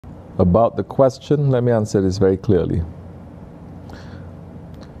about the question, let me answer this very clearly.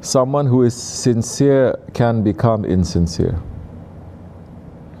 Someone who is sincere can become insincere.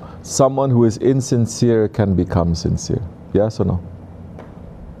 Someone who is insincere can become sincere. Yes or no?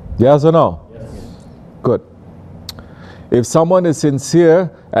 Yes or no? Yes. Good. If someone is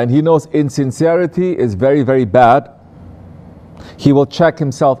sincere and he knows insincerity is very, very bad, he will check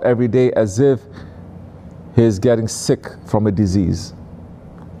himself every day as if he's getting sick from a disease.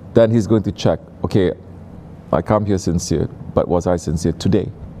 Then he's going to check, okay, I come here sincere, but was I sincere today?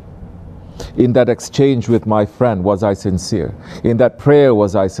 In that exchange with my friend, was I sincere? In that prayer,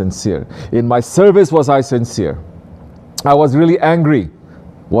 was I sincere? In my service, was I sincere? I was really angry.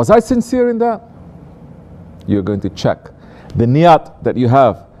 Was I sincere in that? You're going to check. The niyat that you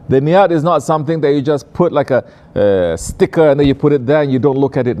have. The niyat is not something that you just put like a sticker and then you put it there and you don't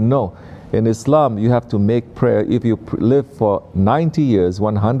look at it. No. In Islam, you have to make prayer. If you live for 90 years,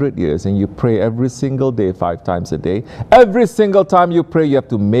 100 years, and you pray every single day, 5 times a day, every single time you pray, you have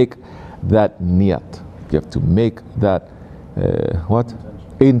to make that niyat. You have to make that,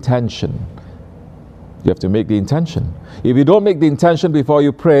 Intention. You have to make the intention. If you don't make the intention before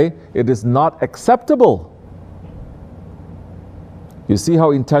you pray, it is not acceptable. You see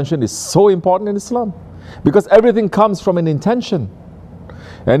how intention is so important in Islam? Because everything comes from an intention.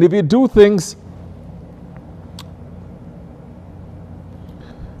 And if you do things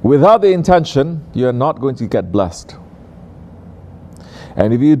without the intention, you are not going to get blessed.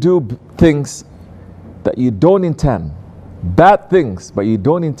 And if you do things that you don't intend, bad things, but you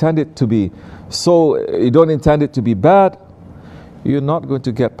don't intend it to be bad, you're not going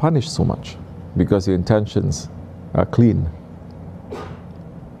to get punished so much because your intentions are clean.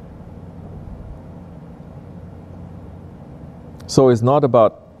 So it's not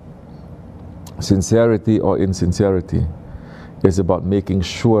about sincerity or insincerity. It's about making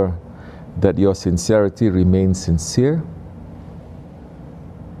sure that your sincerity remains sincere,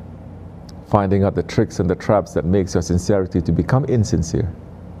 finding out the tricks and the traps that makes your sincerity to become insincere.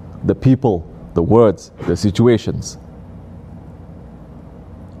 The people, the words, the situations.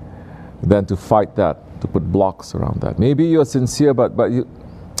 Then to fight that, to put blocks around that. Maybe you're sincere, but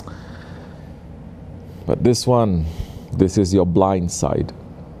this one, this is your blind side.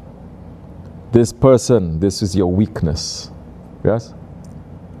 This person, this is your weakness. Yes?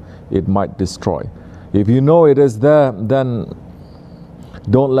 It might destroy. If you know it is there, then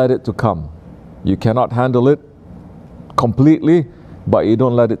don't let it to come. You cannot handle it completely, but you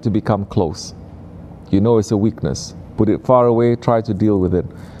don't let it to become close. You know it's a weakness. Put it far away, try to deal with it.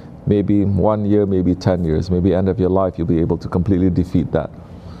 Maybe 1 year, maybe 10 years, maybe end of your life, you'll be able to completely defeat that.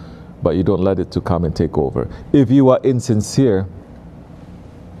 But you don't let it to come and take over. If you are insincere,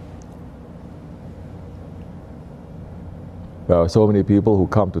 there are so many people who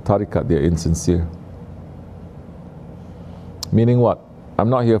come to tariqat, they're insincere. Meaning what?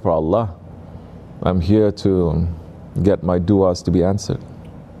 I'm not here for Allah. I'm here to get my du'as to be answered.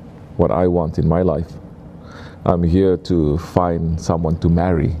 What I want in my life. I'm here to find someone to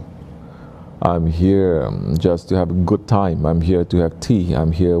marry. I'm here just to have a good time. I'm here to have tea.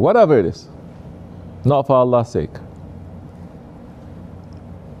 I'm here, whatever it is. Not for Allah's sake.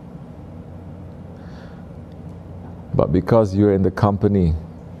 But because you're in the company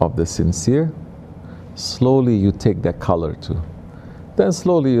of the sincere, slowly you take that color too. Then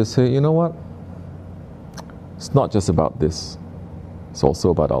slowly you say, you know what? It's not just about this. It's also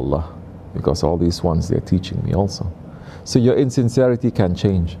about Allah. Because all these ones, they're teaching me also. So your insincerity can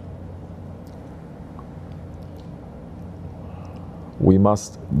change. We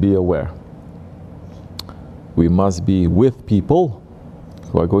must be aware. We must be with people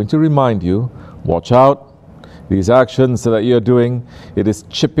who are going to remind you, watch out, these actions that you're doing, it is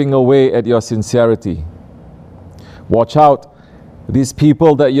chipping away at your sincerity. Watch out, these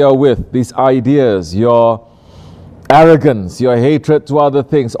people that you're with, these ideas, your arrogance, your hatred to other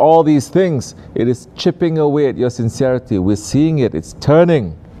things, all these things, it is chipping away at your sincerity. We're seeing it, it's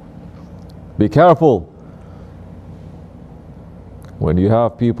turning. Be careful. When you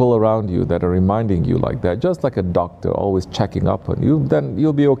have people around you that are reminding you like that, just like a doctor always checking up on you, then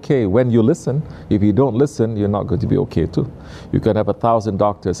you'll be okay when you listen. If you don't listen, you're not going to be okay too. You can have 1,000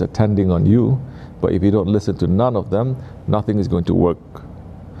 doctors attending on you, but if you don't listen to none of them, nothing is going to work.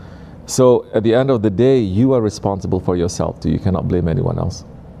 So at the end of the day, you are responsible for yourself too. You cannot blame anyone else.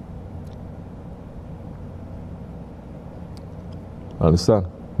 Understand?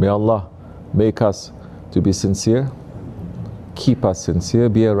 May Allah make us to be sincere, keep us sincere,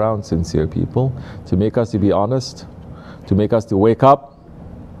 be around sincere people, to make us to be honest, to make us to wake up,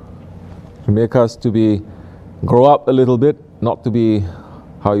 to make us to be grow up a little bit, not to be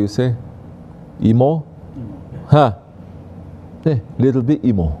how you say? Emo? Huh? Little bit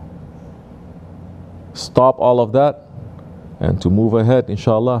emo. Stop all of that and to move ahead,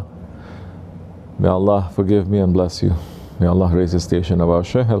 inshallah. May Allah forgive me and bless you. May Allah raise the station of our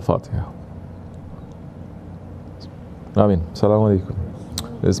Shaykh. Al-Fatiha. Ameen. Assalamu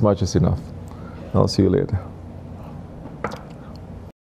alaikum. This much is enough. I'll see you later.